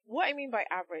I mean by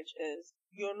average is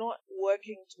you're not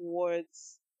working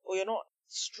towards, or you're not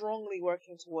strongly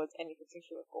working towards any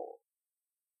particular goal.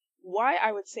 Why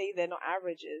I would say they're not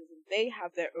average is they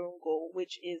have their own goal,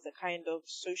 which is a kind of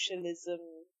socialism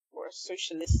or a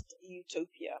socialist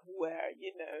utopia where,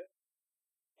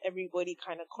 everybody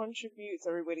kind of contributes,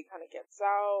 everybody kind of gets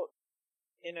out,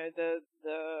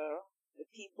 the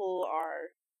people are,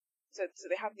 so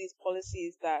they have these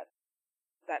policies that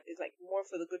is like more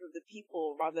for the good of the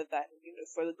people rather than,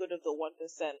 for the good of the 1%.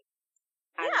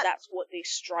 And Yeah. that's what they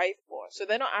strive for. So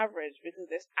they're not average because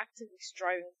they're actively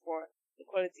striving for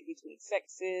equality between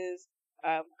sexes,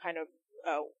 kind of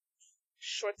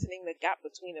shortening the gap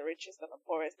between the richest and the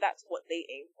poorest. That's what they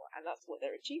aim for, and that's what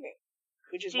they're achieving.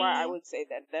 Which is why I would say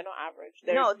that they're not average.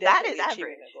 No, that is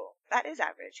average. That is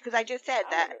average. Because I just said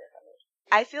that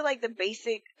I feel like the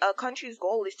basic country's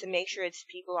goal is to make sure its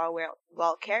people are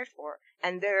well cared for,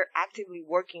 and they're actively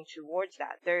working towards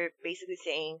that. They're basically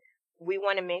saying we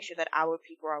want to make sure that our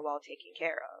people are well taken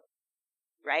care of,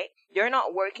 right? They're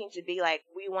not working to be like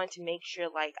we want to make sure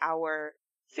like our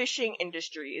fishing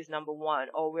industry is number one,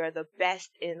 or we're the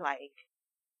best in like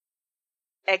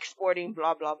exporting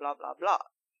blah blah blah blah blah.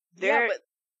 But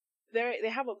they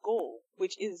have a goal,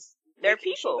 which is their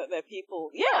people. Sure that their people.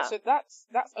 Yeah, so that's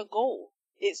a goal.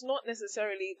 It's not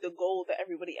necessarily the goal that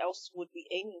everybody else would be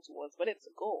aiming towards, but it's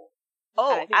a goal.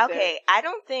 Oh, okay. I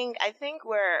think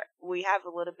we have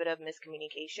a little bit of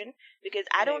miscommunication because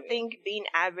I don't think being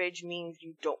average means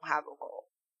you don't have a goal.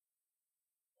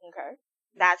 Okay.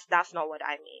 That's not what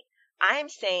I mean. I'm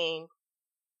saying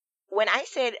when I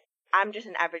said I'm just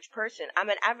an average person, I'm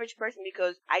an average person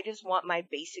because I just want my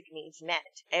basic needs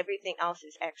met. Everything else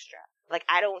is extra. Like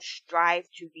I don't strive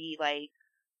to be like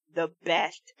the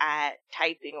best at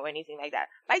typing or anything like that.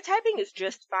 My typing is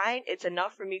just fine. It's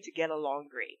enough for me to get a long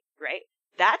grade, right?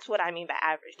 That's what I mean by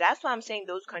average. That's why I'm saying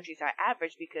those countries are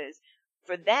average because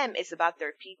for them it's about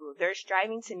their people. They're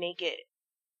striving to make it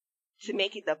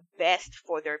the best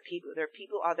for their people. Their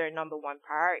people are their number one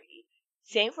priority.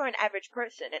 Same for an average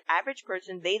person. An average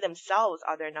person, they themselves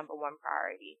are their number one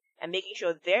priority. And making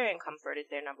sure they're in comfort is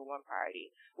their number one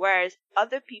priority. Whereas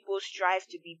other people strive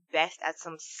to be best at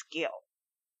some skill.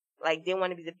 Like, they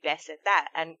want to be the best at that.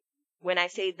 And when I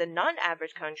say the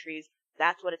non-average countries,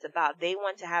 that's what it's about. They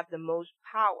want to have the most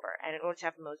power. And in order to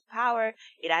have the most power,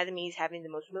 it either means having the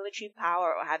most military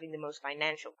power or having the most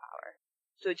financial power.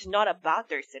 So it's not about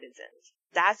their citizens.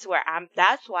 That's why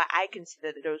I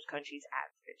consider those countries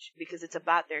average. Because it's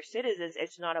about their citizens.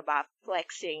 It's not about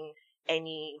flexing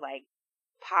any, like,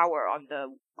 power on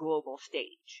the global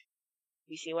stage.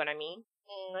 You see what I mean?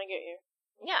 I get you.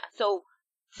 Yeah, so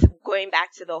going back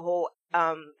to the whole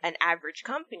an average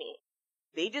company,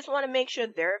 they just want to make sure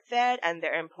they're fed and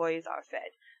their employees are fed.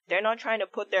 They're not trying to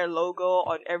put their logo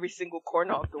on every single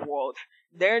corner of the world.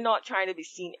 They're not trying to be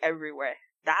seen everywhere.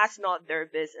 That's not their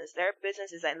business. Their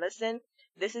business is like, listen,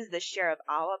 this is the share of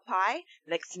our pie.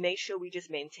 Let's make sure we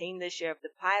just maintain the share of the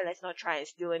pie. Let's not try and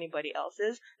steal anybody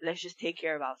else's. Let's just take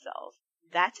care of ourselves.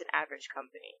 That's an average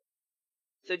company.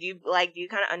 So do you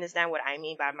kind of understand what I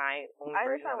mean by my own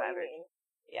version of average?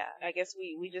 Yeah, I guess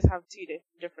we just have two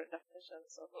different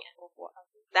definitions of what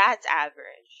average. That's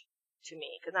average to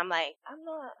me because I'm like I'm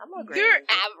not great. You're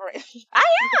average. I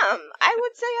am. I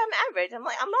would say I'm average. I'm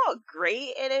like I'm not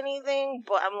great at anything,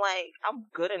 but I'm like I'm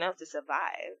good enough to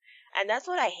survive. And that's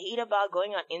what I hate about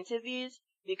going on interviews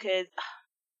because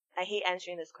I hate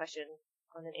answering this question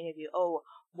on an interview. Oh,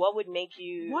 what would make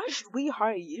you? Why should we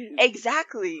hire you?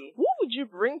 Exactly. What would you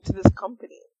bring to this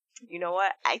company? You know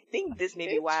what? I think this may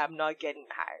be why I'm not getting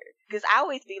hired. Because I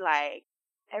always be like,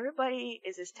 everybody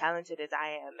is as talented as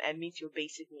I am and meets your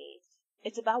basic needs.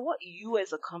 It's about what you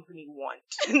as a company want.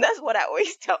 And that's what I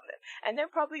always tell them. And they're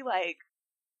probably like,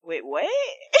 wait, what?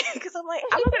 Because I'm like,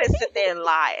 I'm not going to sit there and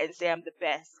lie and say I'm the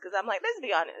best. Because I'm like, let's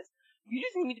be honest. You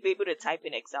just need to be able to type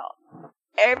in Excel.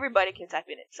 Everybody can type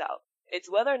in Excel.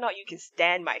 It's whether or not you can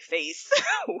stand my face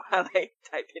while I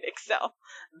type in Excel.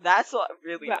 That's what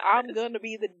really matters. I'm going to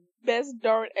be the best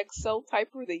darn Excel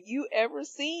typer that you ever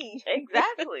seen.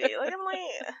 Exactly. Like, I'm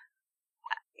like,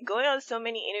 going on so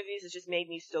many interviews has just made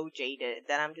me so jaded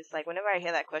that I'm just like, whenever I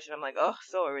hear that question, I'm like, oh,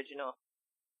 so original.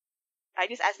 I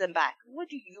just ask them back, what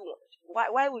do you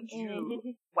want? Why would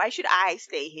you? Why should I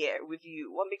stay here with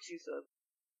you? What makes you so?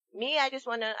 Me, I just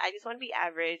wanna be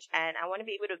average, and I wanna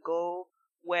be able to go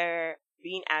where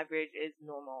being average is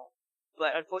normal.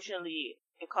 But unfortunately,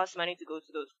 it costs money to go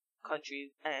to those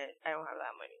countries, and I don't have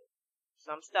that money.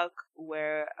 So I'm stuck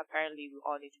where apparently we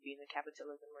all need to be in the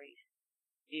capitalism race,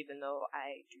 even though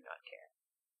I do not care.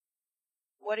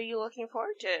 What are you looking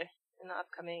forward to in the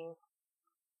upcoming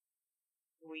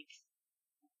weeks?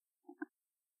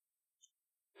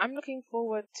 I'm looking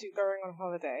forward to going on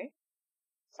holiday.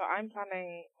 So I'm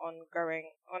planning on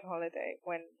going on holiday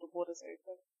when the borders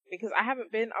open. Because I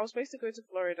haven't been, I was supposed to go to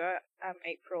Florida,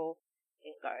 April,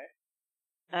 didn't go.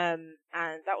 And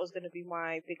that was going to be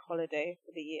my big holiday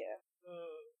for the year.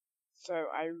 So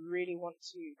I really want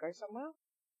to go somewhere.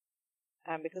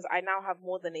 Because I now have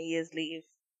more than a year's leave,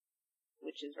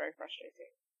 which is very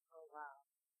frustrating. Oh, wow.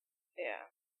 Yeah.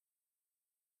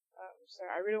 So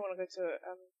I really want to go to,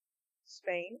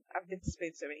 Spain. I've been to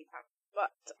Spain so many times,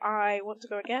 but I want to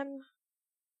go again.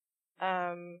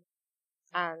 And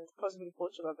possibly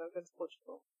Portugal. I've never been to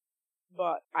Portugal,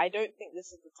 but I don't think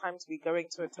this is the time to be going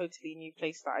to a totally new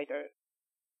place that I don't.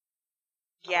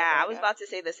 Yeah, I was about to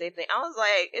say the same thing. I was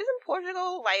like, isn't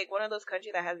Portugal like one of those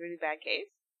countries that has really bad case?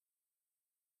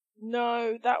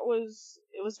 No, it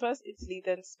was first Italy,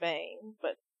 then Spain,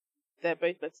 but they're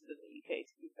both better than the UK,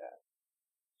 to be fair.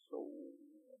 So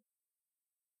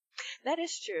that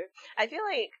is true. I feel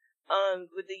like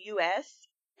with the US,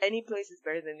 any place is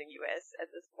better than the US at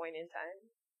this point in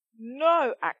time.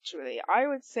 No, actually, I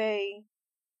would say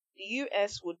the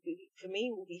US would be, for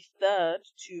me, would be third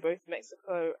to both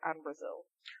Mexico and Brazil.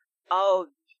 Oh,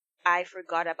 I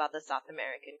forgot about the South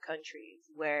American countries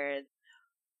where,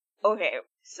 okay,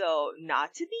 so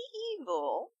not to be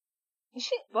evil,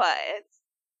 but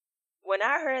when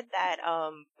I heard that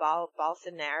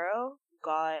Bolsonaro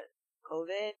got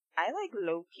COVID, I like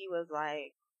low-key was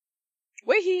like,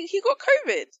 wait, he got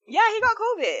COVID? Yeah, he got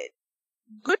COVID.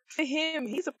 Good for him.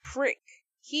 He's a prick.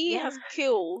 He Yeah. has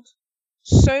killed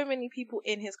so many people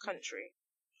in his country.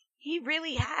 He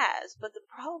really has, but the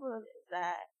problem is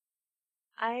that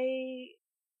I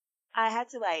had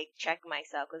to like check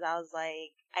myself because I was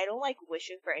like, I don't like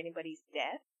wishing for anybody's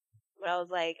death, but I was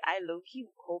like, I low-key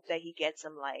hope that he gets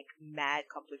some like mad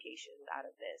complications out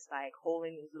of this, like hole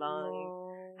in his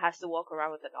lung, has to walk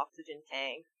around with an oxygen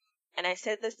tank. And I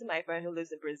said this to my friend who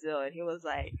lives in Brazil, and he was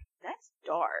like, "That's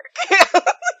dark."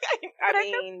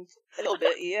 I mean, a little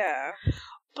bit, yeah.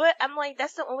 But I'm like,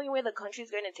 that's the only way the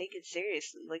country's going to take it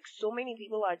seriously. Like, so many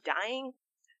people are dying.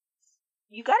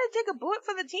 You got to take a bullet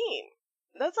for the team.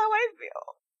 That's how I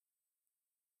feel.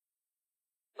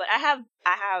 But I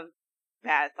have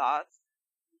bad thoughts.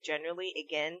 Generally,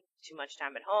 again, too much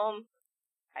time at home.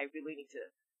 I really need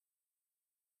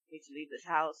to leave this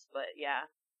house. But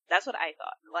yeah, that's what I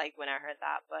thought. Like when I heard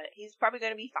that. But he's probably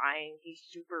going to be fine. He's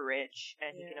super rich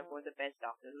and he can afford the best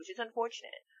doctors, which is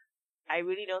unfortunate. I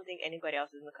really don't think anybody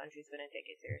else in the country is going to take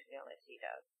it seriously unless he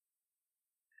does.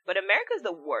 But America's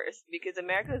the worst because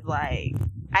America's like,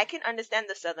 I can understand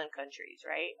the southern countries,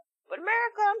 right? But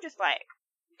America, I'm just like,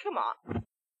 come on.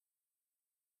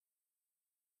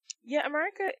 Yeah,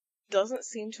 America doesn't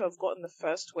seem to have gotten the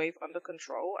first wave under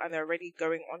control, and they're already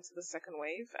going on to the second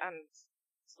wave, and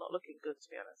it's not looking good, to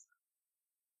be honest.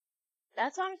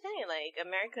 That's what I'm saying. Like,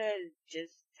 America is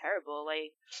just terrible.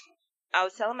 Like, I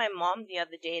was telling my mom the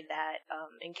other day that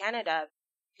in Canada,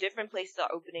 different places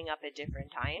are opening up at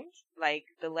different times. Like,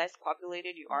 the less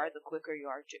populated you are, the quicker you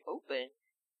are to open.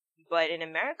 But in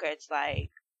America, it's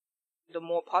like, the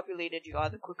more populated you are,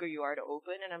 the quicker you are to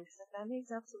open. And I'm just like, that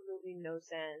makes absolutely no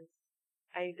sense.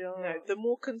 I don't know. The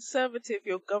more conservative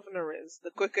your governor is,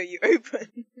 the quicker you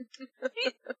open.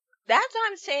 That's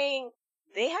what I'm saying.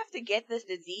 They have to get this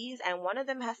disease, and one of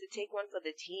them has to take one for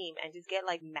the team and just get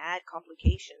like mad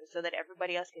complications so that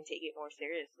everybody else can take it more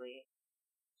seriously.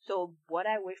 So what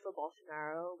I wish for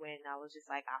Bolsonaro when I was just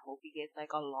like, I hope he gets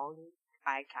like a long,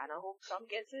 I kind of hope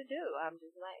Trump gets it too. I'm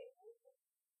just like,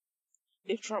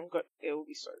 if Trump got, it would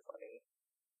be so funny.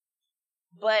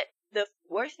 But the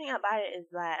worst thing about it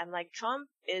is that I'm like, Trump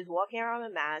is walking around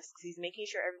with masks. He's making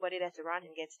sure everybody that's around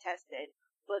him gets tested.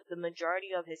 But the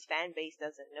majority of his fan base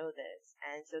doesn't know this.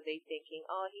 And so they thinking,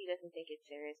 oh, he doesn't take it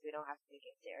serious. We don't have to take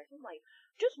it serious. I'm like,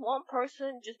 just one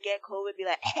person just get COVID, be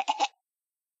like,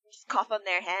 just cough on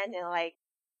their hand and like,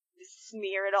 just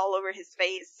smear it all over his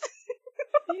face.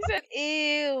 He said,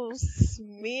 ew,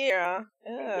 smear.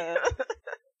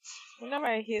 Whenever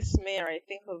I hear smear, I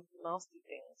think of nasty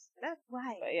things. That's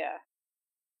why. But yeah.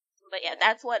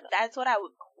 That's what I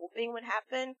was hoping would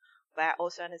happen. But I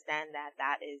also understand that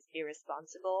that is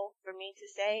irresponsible for me to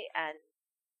say, and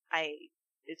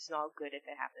it's not good if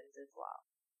it happens as well.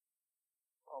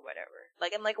 Or whatever.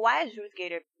 Like, I'm like, why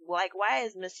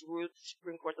is Miss Ruth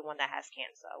Supreme Court the one that has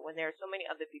cancer when there are so many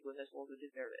other people in this world who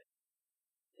deserve it?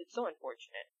 It's so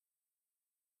unfortunate.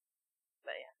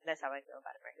 But yeah, that's how I feel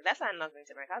about America. That's why I'm not going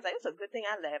to America. I was like, it's a good thing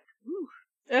I left. Whew.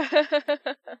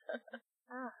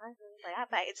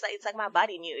 It's like my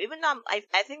body knew. Even though I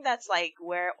think that's like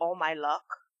where all my luck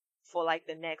for like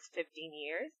the next 15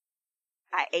 years.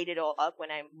 I ate it all up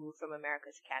when I moved from America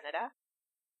to Canada,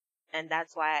 and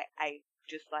that's why I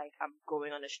just like I'm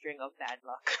going on a string of bad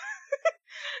luck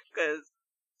because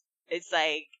it's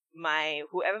like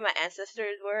whoever my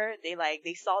ancestors were, they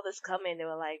saw this coming. They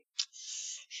were like,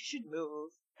 she should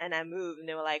move, and I moved, and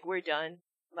they were like, we're done.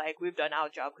 Like, we've done our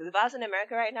job. Because if I was in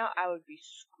America right now, I would be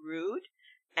screwed,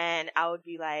 and I would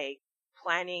be like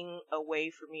planning a way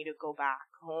for me to go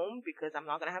back home because I'm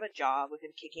not gonna have a job with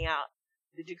him kicking out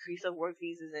the decrease of work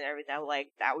visas and everything.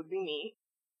 Like, that would be me.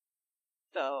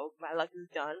 So my luck is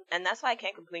done, and that's why I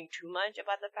can't complain too much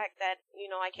about the fact that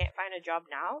I can't find a job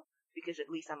now because at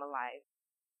least I'm alive.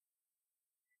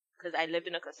 Because I lived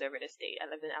in a conservative state. I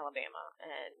lived in Alabama,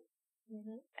 and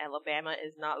Alabama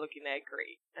is not looking that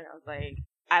great. And I was like,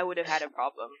 I would have had a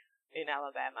problem in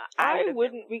Alabama. I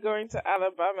wouldn't be going to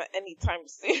Alabama anytime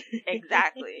soon.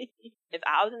 Exactly. If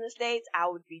I was in the States, I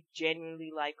would be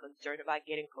genuinely like concerned about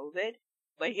getting COVID.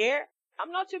 But here, I'm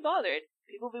not too bothered.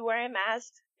 People be wearing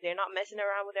masks. They're not messing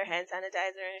around with their hand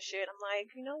sanitizer and shit. I'm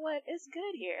like, you know what? It's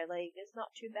good here. Like, it's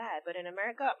not too bad. But in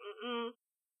America,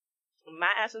 When my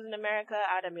ass was in America,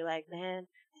 I'd be like, man,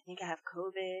 I think I have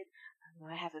COVID.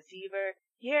 I have a fever.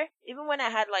 Here, even when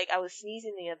I was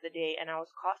sneezing the other day and I was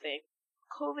coughing,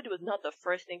 COVID was not the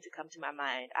first thing to come to my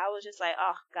mind. I was just like,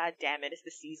 oh, god damn it, it's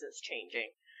the seasons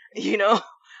changing.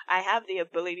 I have the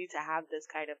ability to have this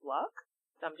kind of luck.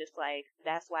 So I'm just like,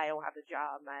 that's why I don't have a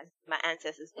job. My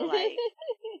ancestors were like,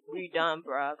 we done,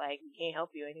 bruh. Like, we can't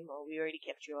help you anymore. We already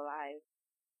kept you alive.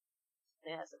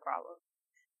 And that's the problem.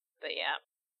 But yeah.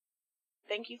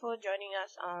 Thank you for joining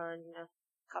us on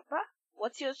Kappa.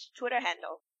 What's your Twitter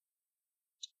handle?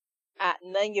 At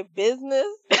none your business.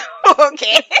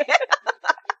 Okay.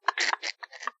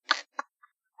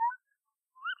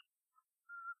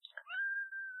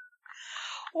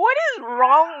 What is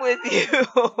wrong with you?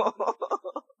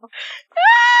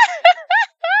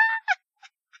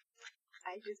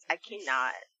 I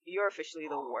cannot. You're officially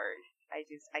the worst. I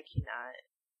cannot.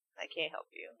 I can't help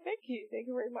you. Thank you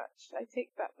very much. I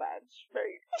take that badge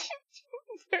very,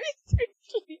 very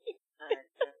seriously.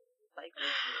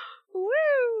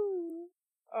 Woo!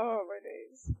 Oh my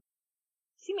days.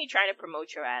 See me trying to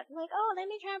promote your ass. I'm like, oh, let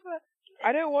me try to promote.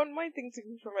 I don't want my thing to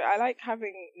be promoted. I like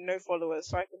having no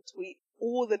followers so I can tweet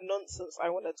all the nonsense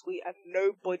I want to tweet and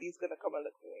nobody's gonna come and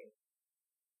look for me.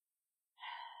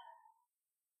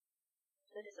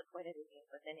 So disappointed in you,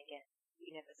 but then again,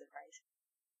 you never surprise